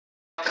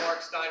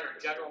Marc Steiner,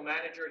 General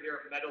Manager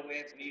here at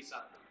Meadowlands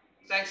Nissan.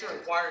 Thanks for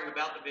inquiring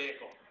about the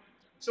vehicle.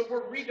 So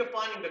we're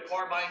redefining the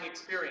car buying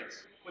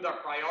experience with our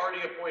priority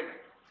appointment.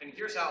 And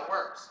here's how it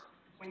works.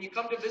 When you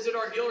come to visit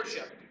our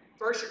dealership,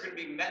 first you're going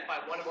to be met by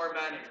one of our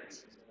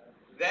managers.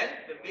 Then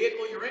the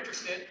vehicle you're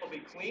interested in will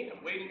be clean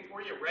and waiting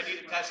for you, ready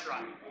to test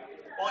drive.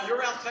 While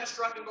you're out test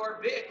driving our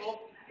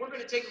vehicle, we're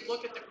going to take a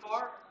look at the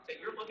car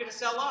that you're looking to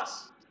sell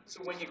us.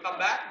 So when you come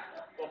back,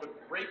 we'll have a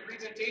great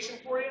presentation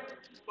for you,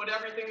 put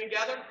everything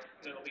together,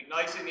 and it'll be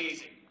nice and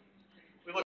easy.